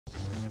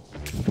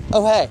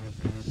Oh hey,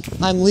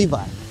 I'm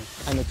Levi.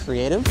 I'm a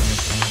creative,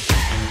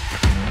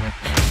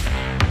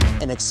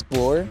 an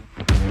explorer,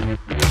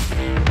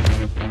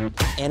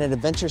 and an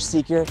adventure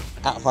seeker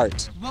at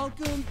heart.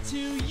 Welcome to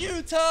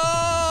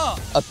Utah!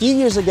 A few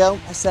years ago,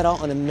 I set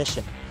out on a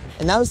mission,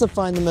 and that was to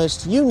find the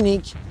most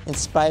unique,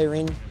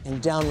 inspiring,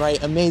 and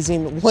downright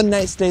amazing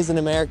one-night stays in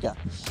America.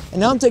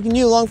 And now I'm taking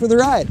you along for the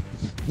ride.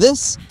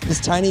 This is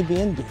Tiny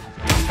BNB.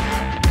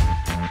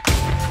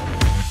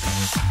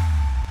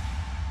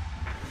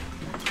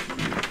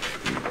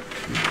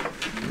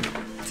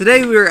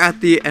 Today we are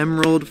at the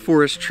Emerald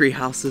Forest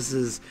Treehouse. This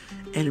is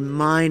a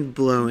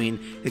mind-blowing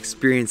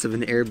experience of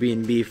an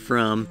Airbnb,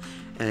 from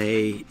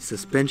a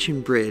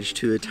suspension bridge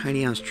to a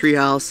tiny house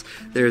treehouse.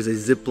 There's a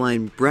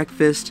zipline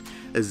breakfast,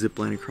 a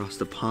zipline across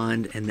the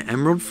pond, and the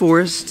Emerald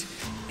Forest,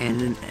 and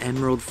an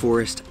Emerald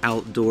Forest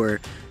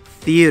outdoor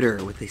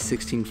theater with a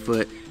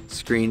 16-foot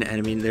screen. And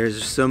I mean,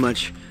 there's so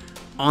much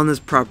on this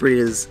property.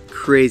 It is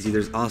crazy.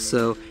 There's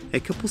also a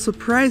couple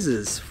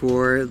surprises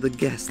for the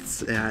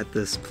guests at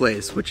this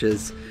place, which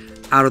is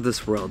out of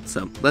this world.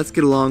 So let's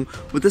get along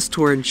with this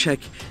tour and check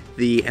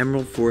the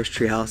Emerald Forest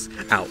Treehouse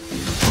out.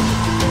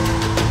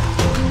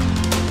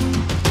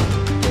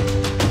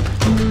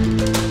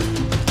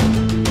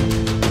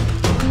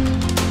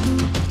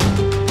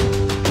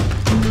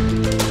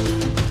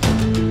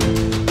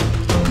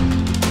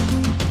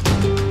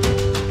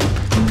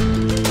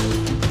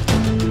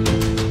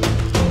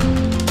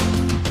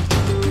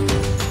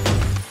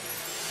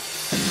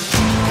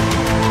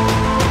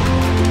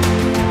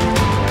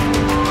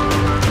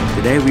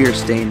 Today we are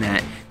staying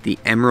at the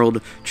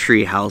Emerald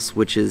Treehouse,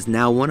 which is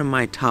now one of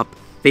my top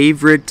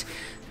favorite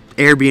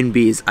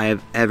Airbnbs I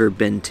have ever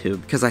been to,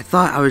 because I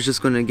thought I was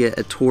just going to get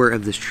a tour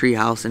of this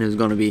treehouse and it was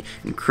going to be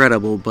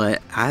incredible,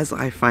 but as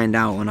I find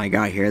out when I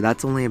got here,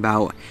 that's only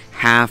about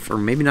half, or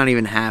maybe not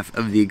even half,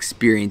 of the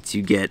experience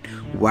you get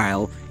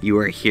while you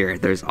are here.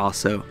 There's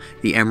also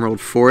the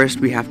Emerald Forest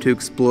we have to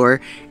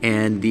explore,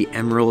 and the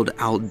Emerald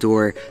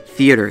Outdoor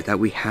Theater that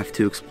we have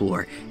to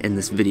explore in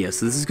this video.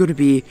 So this is going to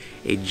be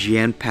a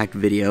jam-packed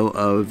video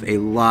of a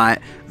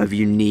lot of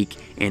unique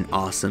and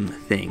awesome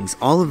things.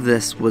 All of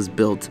this was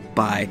built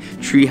by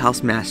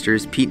Treehouse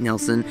Masters, Pete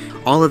Nelson.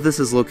 All of this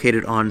is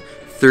located on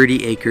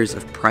 30 acres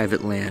of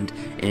private land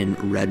in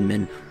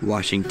Redmond,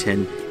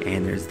 Washington,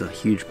 and there's the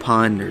huge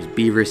pond, there's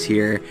beavers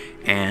here,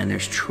 and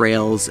there's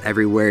trails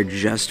everywhere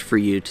just for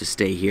you to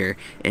stay here,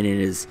 and it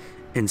is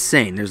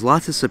insane. There's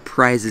lots of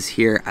surprises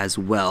here as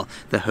well.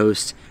 The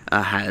host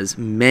has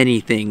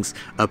many things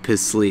up his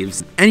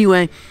sleeves.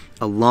 Anyway,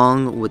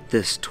 along with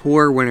this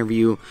tour, whenever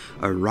you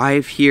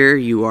arrive here,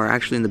 you are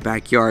actually in the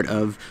backyard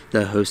of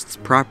the host's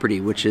property,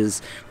 which is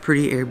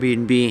pretty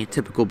Airbnb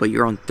typical, but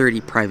you're on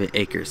 30 private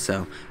acres,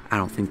 so I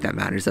don't think that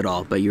matters at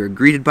all. But you're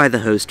greeted by the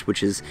host,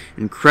 which is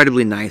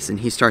incredibly nice, and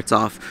he starts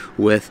off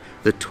with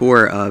the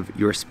tour of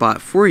your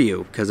spot for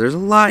you, because there's a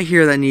lot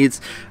here that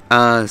needs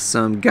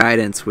some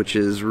guidance, which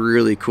is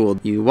really cool.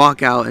 You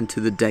walk out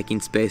into the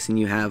decking space and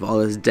you have all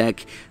this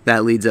deck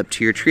that leads up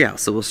to your treehouse.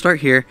 So we'll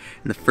start here,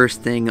 and the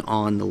first thing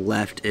on the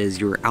left is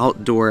your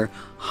outdoor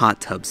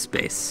hot tub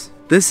space.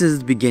 This is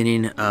the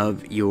beginning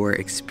of your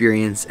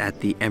experience at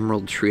the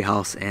Emerald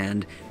Treehouse,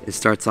 and it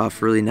starts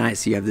off really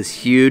nice. You have this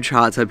huge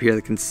hot tub here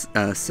that can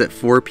sit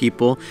 4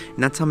 people,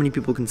 and that's how many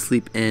people can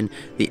sleep in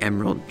the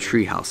Emerald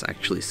Treehouse,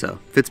 actually. So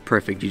fits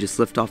perfect. You just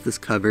lift off this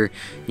cover,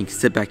 you can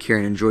sit back here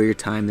and enjoy your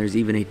time. There's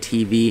even a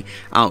TV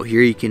out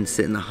here. You can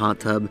sit in the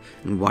hot tub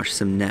and watch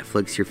some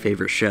Netflix, your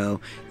favorite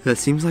show. That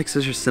seems like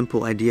such a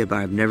simple idea, but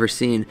I've never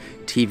seen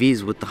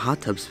TVs with the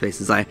hot tub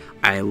spaces.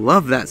 I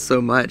love that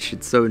so much.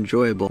 It's so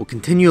enjoyable. We'll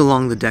continue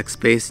along the deck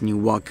space, and you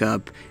walk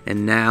up,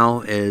 and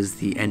now is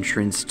the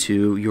entrance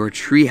to your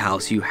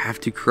treehouse. You have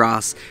to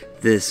cross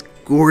this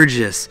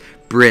gorgeous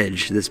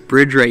bridge. This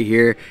bridge right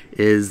here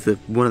is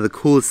one of the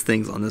coolest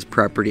things on this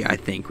property, I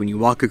think. When you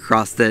walk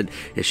across it,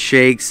 it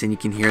shakes and you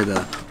can hear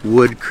the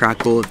wood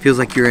crackle. It feels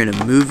like you're in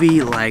a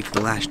movie like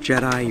The Last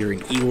Jedi. You're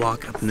an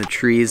Ewok up in the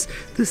trees.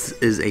 This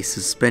is a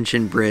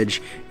suspension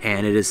bridge,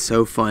 and it is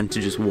so fun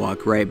to just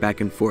walk right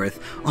back and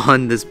forth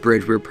on this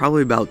bridge. We're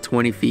probably about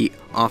 20 feet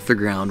off the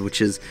ground,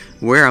 which is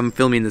where I'm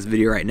filming this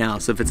video right now.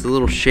 So if it's a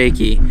little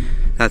shaky,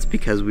 that's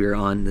because we are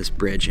on this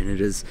bridge, and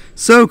it is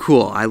so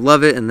cool. I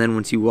love it. And then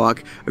once you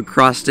walk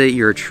across it,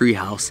 your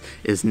treehouse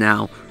is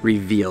now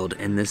revealed,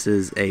 and this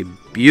is a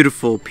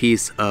beautiful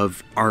piece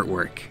of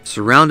artwork.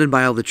 Surrounded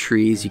by all the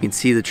trees, you can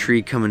see the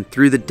tree coming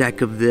through the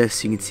deck of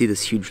this. You can see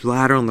this huge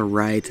ladder on the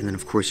right, and then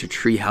of course your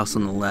treehouse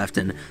on the left,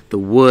 and the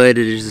wood.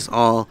 It is just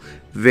all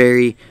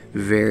very,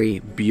 very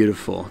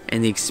beautiful,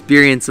 and the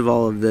experience of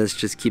all of this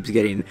just keeps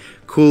getting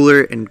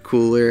cooler and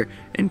cooler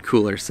and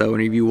cooler. So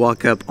whenever you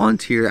walk up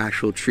onto your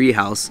actual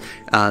treehouse,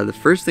 the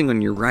first thing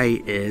on your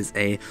right is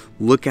a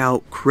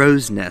lookout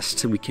crow's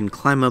nest. We can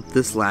climb up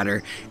this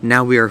ladder.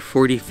 Now we are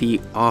 40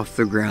 feet off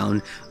the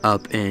ground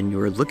up in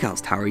your lookout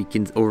tower. You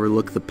can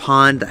overlook the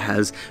pond that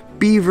has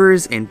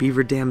beavers and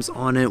beaver dams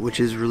on it, which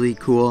is really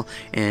cool,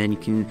 and you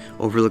can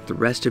overlook the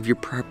rest of your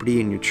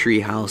property and your tree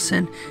house,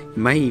 and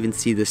you might even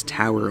see this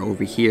tower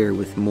over here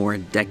with more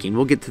decking.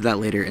 We'll get to that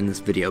later in this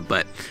video,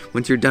 but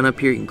once you're done up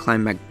here, you can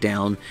climb back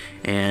down,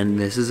 and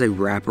this is a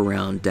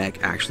wraparound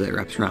deck actually that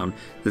wraps around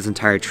this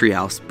entire tree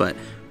house. But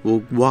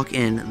we'll walk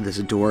in this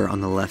door on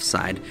the left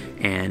side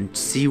and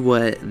see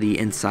what the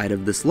inside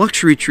of this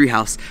luxury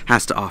treehouse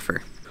has to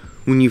offer.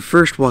 When you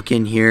first walk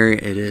in here,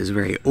 it is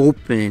very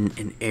open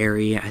and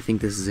airy. I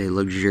think this is a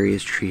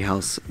luxurious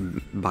treehouse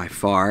by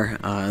far.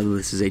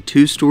 This is a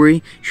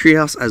 2-story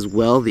treehouse as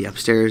well. The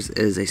upstairs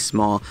is a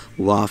small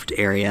loft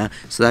area,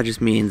 so that just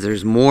means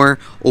there's more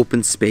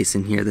open space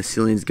in here. The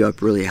ceilings go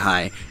up really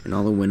high, and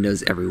all the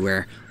windows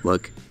everywhere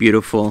look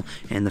beautiful.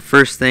 And the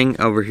first thing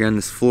over here on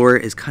this floor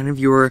is kind of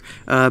your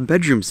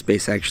bedroom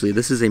space. Actually,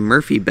 this is a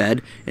Murphy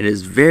bed. It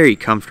is very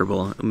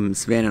comfortable.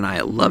 Savannah and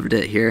I loved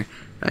it here.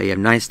 You have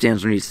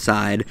nightstands on each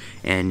side,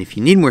 and if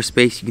you need more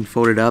space, you can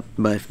fold it up,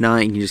 but if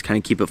not, you can just kind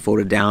of keep it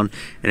folded down,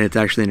 and it's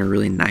actually in a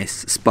really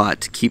nice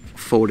spot to keep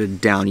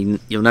folded down.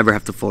 You'll never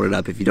have to fold it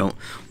up if you don't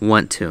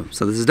want to.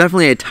 So this is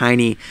definitely a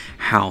tiny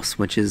house,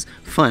 which is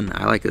fun.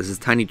 I like this. It's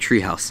a tiny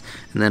tree house.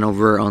 And then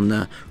over on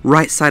the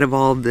right side of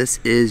all of this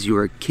is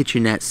your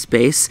kitchenette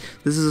space.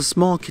 This is a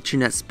small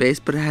kitchenette space,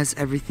 but it has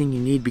everything you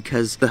need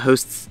because the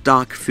hosts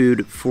stock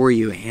food for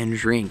you and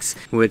drinks,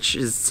 which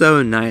is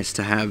so nice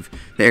to have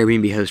the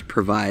Airbnb host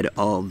provide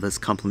all of this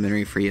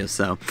complimentary for you,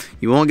 so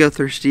you won't go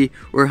thirsty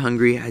or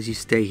hungry as you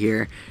stay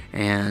here,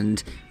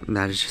 and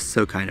that is just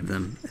so kind of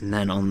them. And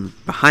then on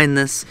behind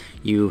this,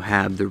 you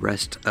have the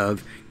rest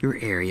of your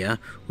area,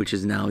 which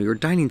is now your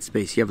dining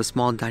space. You have a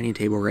small dining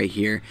table right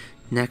here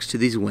next to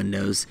these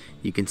windows.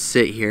 You can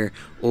sit here,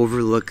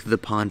 overlook the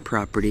pond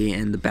property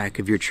and the back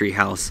of your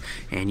treehouse,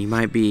 and you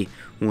might be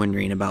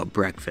wondering about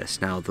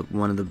breakfast. Now,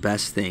 one of the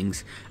best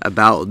things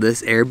about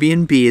this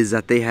Airbnb is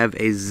that they have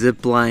a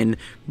zipline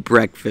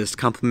breakfast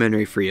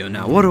complimentary for you.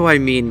 Now, what do I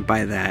mean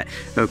by that?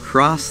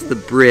 Across the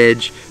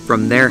bridge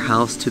from their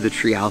house to the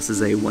treehouse is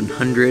a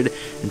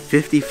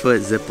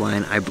 150-foot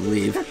zipline, I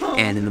believe,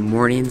 and in the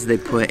mornings they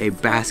put a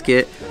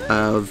basket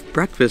of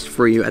breakfast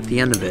for you at the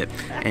end of it.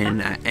 And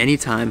at any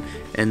time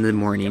in the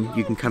morning,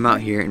 you can come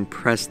out here and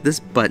press this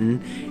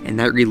button, and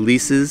that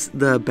releases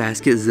the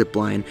basket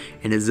zipline,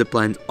 and it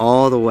ziplines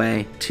all the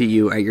way to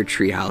you at your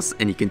treehouse,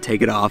 and you can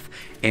take it off.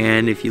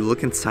 And if you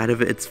look inside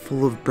of it, it's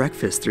full of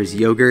breakfast. There's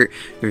yogurt,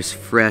 there's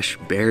fresh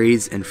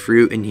berries and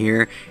fruit in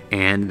here,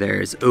 and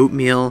there's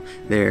oatmeal,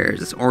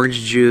 there's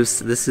orange juice.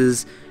 This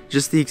is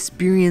just the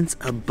experience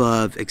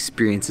above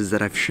experiences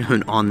that I've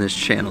shown on this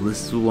channel.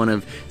 This is one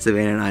of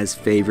Savannah and I's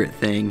favorite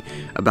thing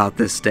about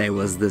this day,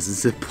 was this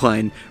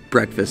zipline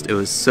breakfast. It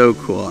was so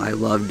cool. I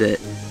loved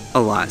it a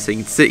lot. So you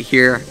can sit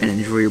here and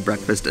enjoy your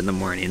breakfast in the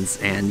mornings,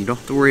 and you don't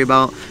have to worry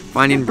about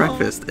finding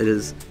breakfast. It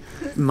is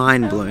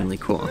mind-blowingly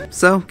cool.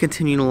 So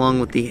continuing along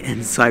with the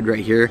inside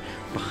right here,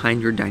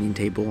 behind your dining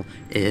table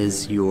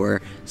is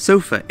your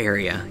sofa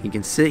area. You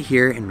can sit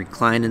here and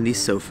recline in these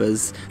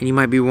sofas, and you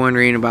might be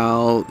wondering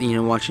about,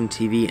 watching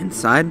TV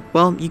inside.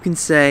 Well, you can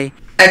say,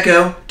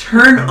 Echo,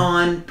 turn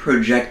on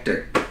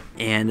projector.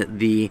 And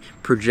the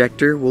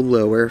projector will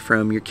lower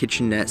from your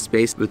kitchenette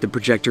space with the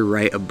projector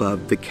right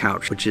above the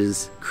couch, which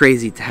is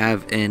crazy to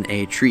have in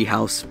a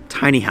treehouse,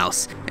 tiny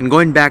house. And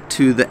going back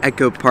to the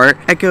Echo part,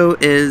 Echo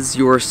is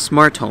your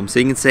smart home. So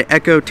you can say,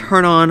 Echo,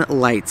 turn on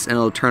lights, and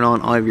it'll turn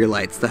on all of your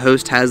lights. The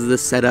host has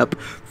this set up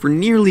for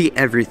nearly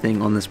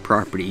everything on this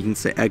property. You can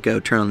say, Echo,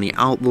 turn on the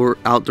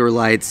outdoor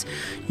lights.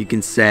 You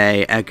can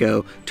say,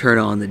 Echo, turn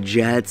on the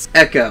jets.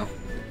 Echo,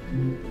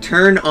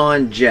 turn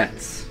on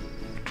jets.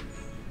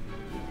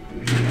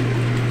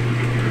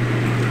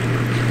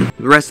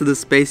 The rest of the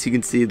space, you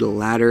can see the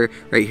ladder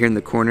right here in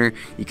the corner.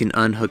 You can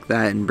unhook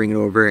that and bring it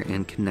over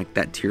and connect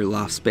that to your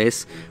loft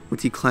space.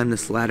 Once you climb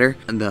this ladder,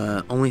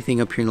 the only thing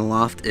up here in the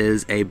loft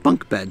is a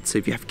bunk bed. So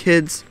if you have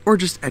kids or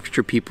just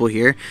extra people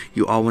here,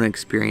 you all want to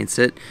experience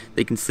it,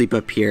 they can sleep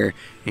up here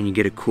and you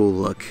get a cool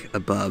look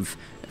above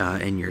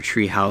in your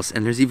tree house.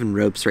 And there's even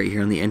ropes right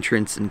here on the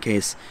entrance in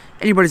case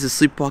anybody's a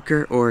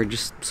sleepwalker or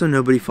just so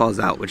nobody falls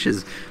out, which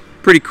is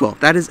pretty cool.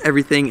 That is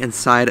everything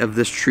inside of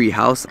this tree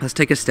house. Let's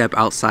take a step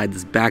outside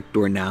this back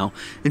door now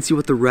and see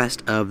what the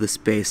rest of the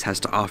space has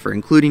to offer,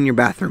 including your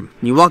bathroom.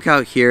 When you walk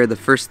out here, the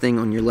first thing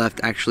on your left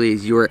actually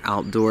is your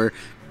outdoor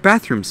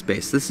bathroom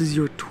space. This is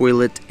your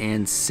toilet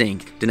and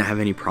sink. Didn't have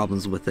any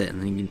problems with it. And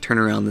then you can turn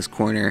around this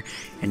corner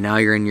and now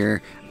you're in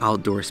your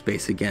outdoor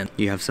space again.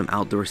 You have some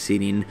outdoor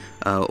seating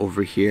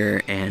over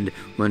here, and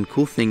one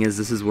cool thing is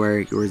this is where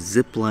your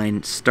zip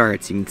line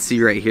starts. You can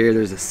see right here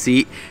there's a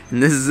seat,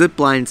 and this zip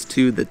lines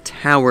to the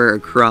tower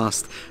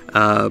across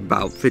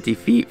about 50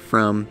 feet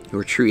from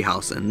your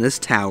treehouse, and this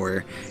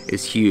tower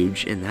is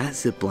huge, and that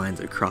zip lines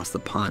across the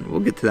pond.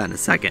 We'll get to that in a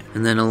second.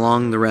 And then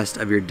along the rest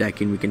of your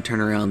decking, we can turn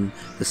around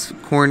this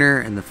corner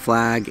and the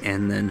flag,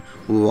 and then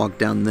we'll walk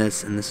down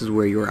this, and this is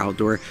where your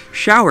outdoor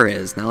shower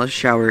is. Now this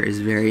shower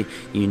is very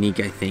unique,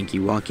 I think.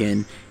 You walk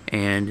in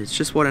and it's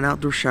just what an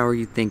outdoor shower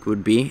you'd think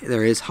would be.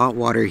 There is hot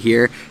water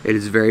here. It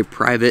is very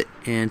private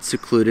and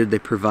secluded. They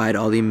provide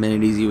all the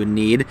amenities you would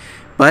need,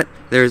 but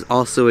there's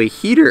also a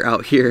heater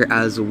out here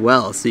as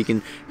well, so you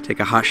can take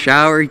a hot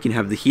shower, you can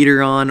have the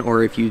heater on,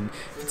 or if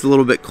it's a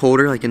little bit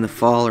colder, like in the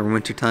fall or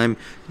winter time,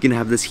 you can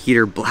have this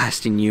heater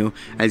blasting you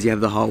as you have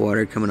the hot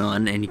water coming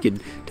on, and you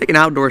could take an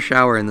outdoor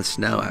shower in the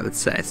snow, I would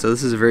say. So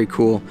this is a very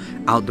cool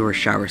outdoor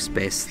shower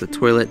space. The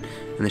toilet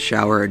and the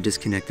shower are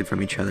disconnected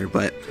from each other,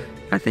 but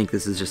I think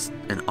this is just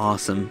an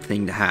awesome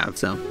thing to have.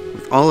 So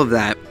with all of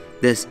that,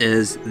 this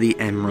is the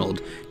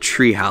Emerald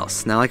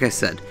Treehouse. Now, like I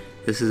said,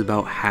 this is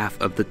about half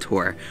of the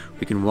tour.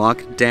 We can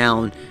walk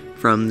down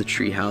from the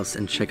treehouse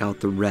and check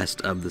out the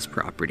rest of this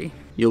property.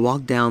 You'll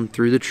walk down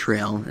through the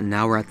trail, and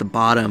now we're at the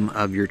bottom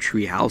of your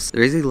treehouse.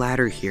 There is a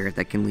ladder here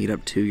that can lead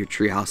up to your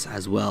treehouse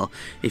as well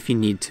if you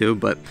need to,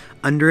 but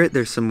under it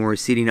there's some more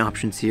seating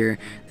options here.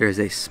 There's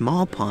a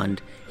small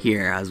pond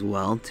here as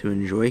well to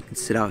enjoy. You can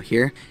sit out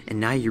here, and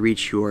now you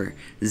reach your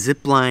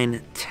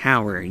zipline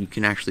tower. You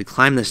can actually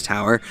climb this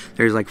tower.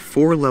 There's like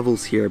 4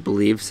 levels here, I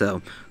believe,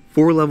 so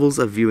 4 levels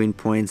of viewing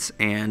points,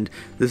 and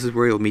this is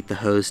where you'll meet the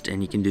host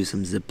and you can do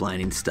some zip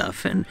lining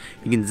stuff, and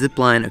you can zip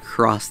line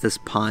across this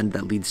pond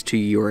that leads to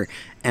your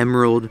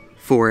Emerald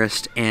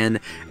Forest and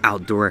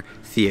outdoor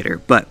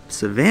theater. But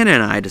Savannah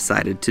and I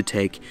decided to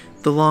take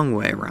the long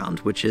way around,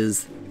 which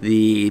is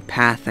the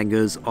path that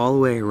goes all the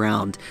way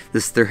around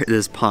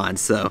this pond.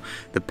 So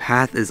the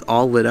path is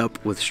all lit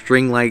up with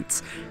string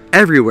lights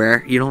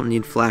everywhere. You don't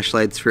need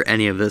flashlights for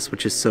any of this,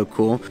 which is so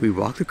cool. We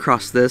walked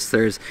across this.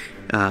 There's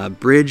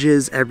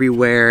bridges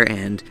everywhere,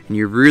 and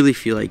you really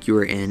feel like you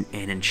are in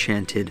an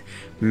enchanted,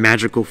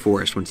 magical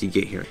forest once you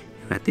get here.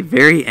 At the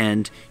very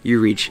end,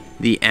 you reach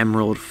the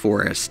Emerald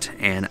Forest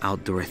and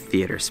outdoor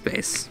theater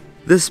space.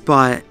 This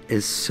spot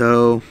is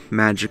so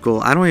magical.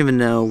 I don't even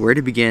know where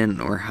to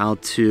begin or how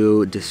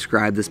to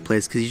describe this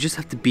place, because you just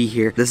have to be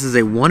here. This is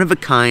a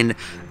one-of-a-kind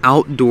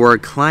outdoor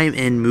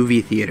climb-in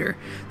movie theater.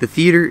 The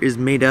theater is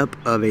made up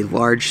of a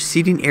large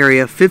seating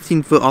area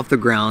 15 foot off the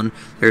ground.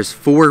 There's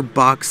 4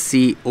 box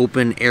seat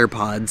open air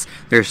pods.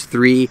 There's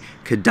 3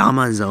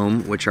 Kodama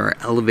Zomes, which are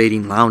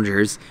elevating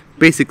loungers,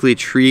 basically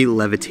tree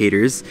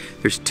levitators.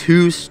 There's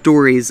 2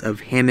 stories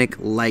of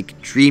hammock-like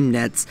dream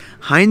nets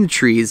behind the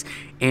trees,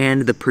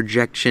 and the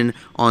projection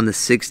on the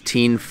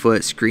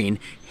 16-foot screen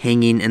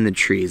hanging in the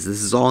trees.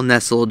 This is all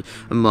nestled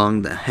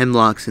among the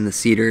hemlocks and the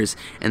cedars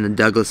and the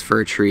Douglas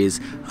fir trees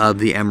of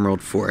the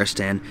Emerald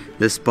Forest. And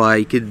this spot,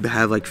 you could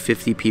have like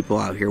 50 people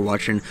out here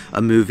watching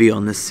a movie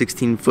on this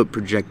 16-foot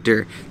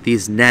projector.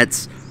 These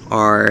nets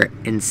are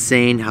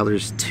insane, how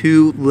there's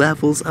 2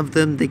 levels of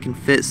them. They can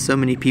fit so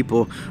many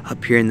people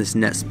up here in this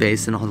net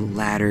space, and all the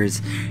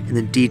ladders and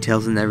the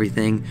details and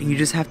everything. You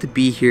just have to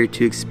be here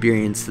to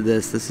experience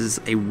this. This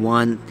is a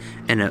one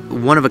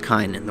of a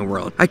kind in the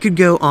world. I could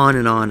go on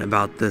and on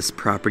about this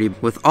property.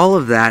 With all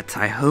of that,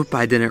 I hope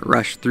I didn't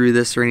rush through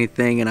this or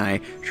anything, and I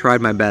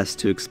tried my best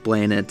to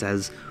explain it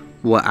as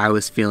what I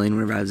was feeling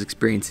whenever I was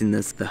experiencing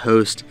this. The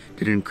host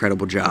did an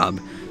incredible job.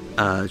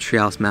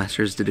 Treehouse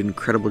Masters did an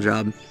incredible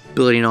job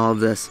building all of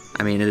this.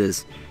 I mean, it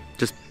is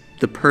just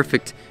the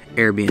perfect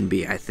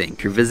Airbnb, I think.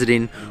 If you're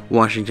visiting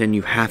Washington,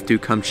 you have to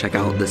come check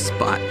out this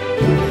spot.